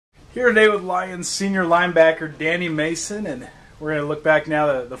Here today with Lions senior linebacker Danny Mason, and we're going to look back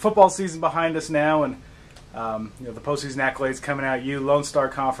now. The football season behind us now, and the postseason accolades coming out. You, Lone Star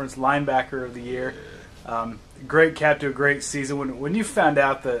Conference Linebacker of the Year. Great cap to a great season. When you found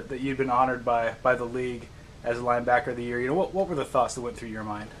out that you'd been honored by the league as a linebacker of the year, what were the thoughts that went through your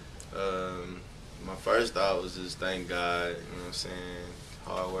mind? My first thought was just thank God. You know what I'm saying?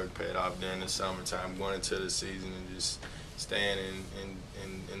 Hard work paid off during the summertime, going into the season and just staying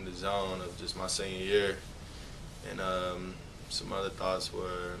in the zone of just my senior year. And some other thoughts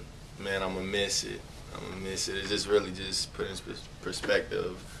were, man, I'm gonna miss it. It's just really just putting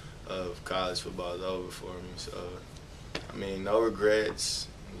perspective of college football is over for me. So, I mean, no regrets.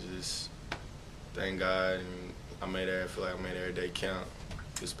 Just thank God, and I feel like I made every day count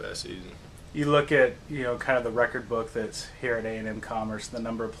this past season. You look at kind of the record book that's here at A&M-Commerce, the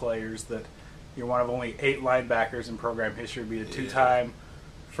number of players that you're one of only 8 linebackers in program history to be a two-time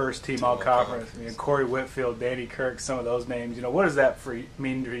first-team All-Conference. Corey Whitfield, Danny Kirk, some of those names. What does that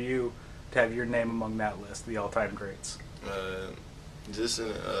mean to you to have your name among that list, the all-time greats? Just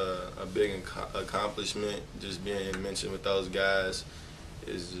a big accomplishment. Just being mentioned with those guys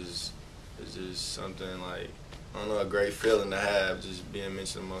is just something like, I don't know, a great feeling to have, just being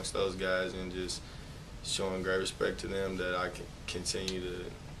mentioned amongst those guys and just showing great respect to them, that I can continue to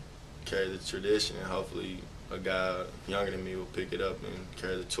carry the tradition, and hopefully a guy younger than me will pick it up and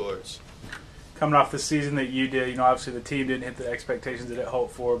carry the torch. Coming off the season that you did, obviously the team didn't hit the expectations that it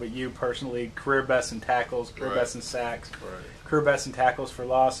hoped for, but you personally, career best in tackles, career best in sacks, career best in tackles for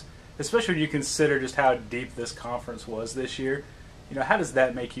loss, especially when you consider just how deep this conference was this year. How does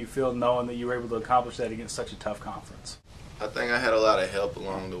that make you feel, knowing that you were able to accomplish that against such a tough conference? I think I had a lot of help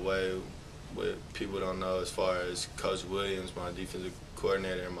along the way with people don't know, as far as Coach Williams, my defensive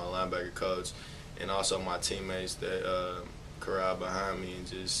coordinator, and my linebacker coach, and also my teammates that corralled behind me and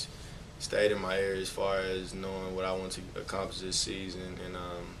just stayed in my ear as far as knowing what I want to accomplish this season. And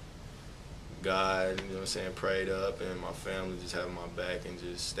God, prayed up, and my family just having my back and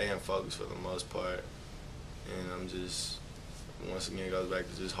just staying focused for the most part. And I'm just, once again, it goes back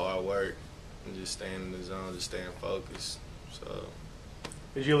to just hard work and just staying in the zone, just staying focused. So,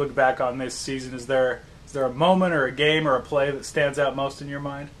 as you look back on this season, is there a moment or a game or a play that stands out most in your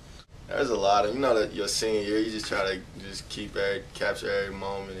mind? There's a lot of, that your senior year, you just try to just capture every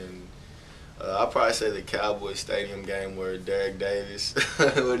moment. And I'll probably say the Cowboys Stadium game where Derek Davis,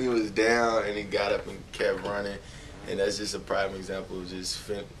 when he was down and he got up and kept running. And that's just a prime example of just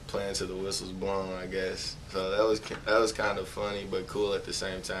playing till the whistle's blown, I guess. So that was kind of funny but cool at the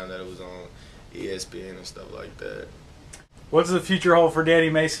same time that it was on ESPN and stuff like that. What's the future hold for Danny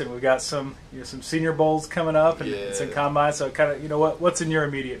Mason? We've got some Senior Bowls coming up and some combine. So kind of what's in your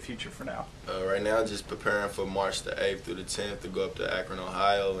immediate future for now? Right now, just preparing for March the 8th through the 10th to go up to Akron,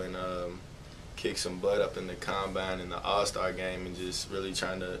 Ohio, and kick some butt up in the combine and the All-Star game, and just really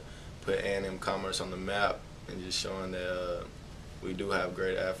trying to put A&M-Commerce on the map. And just showing that we do have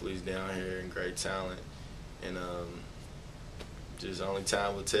great athletes down here and great talent, and just only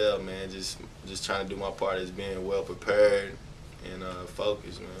time will tell, man. Just trying to do my part as being well prepared and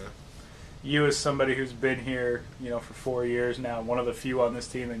focused, man. You, as somebody who's been here, for 4 years now, one of the few on this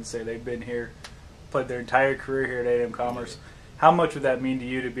team that can say they've been here, played their entire career here at A&M-Commerce. How much would that mean to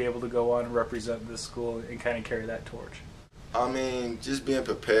you to be able to go on and represent this school and kind of carry that torch? I mean, just being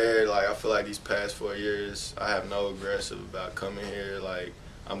prepared. Like, I feel like these past 4 years, I have no regrets about coming here. Like,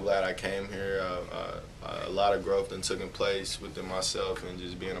 I'm glad I came here. A lot of growth and taken place within myself and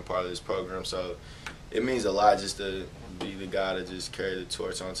just being a part of this program. So it means a lot just to be the guy to just carry the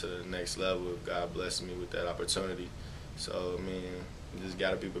torch onto the next level. God blessed me with that opportunity. So, I mean, you just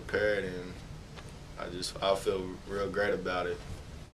got to be prepared, and I feel real great about it.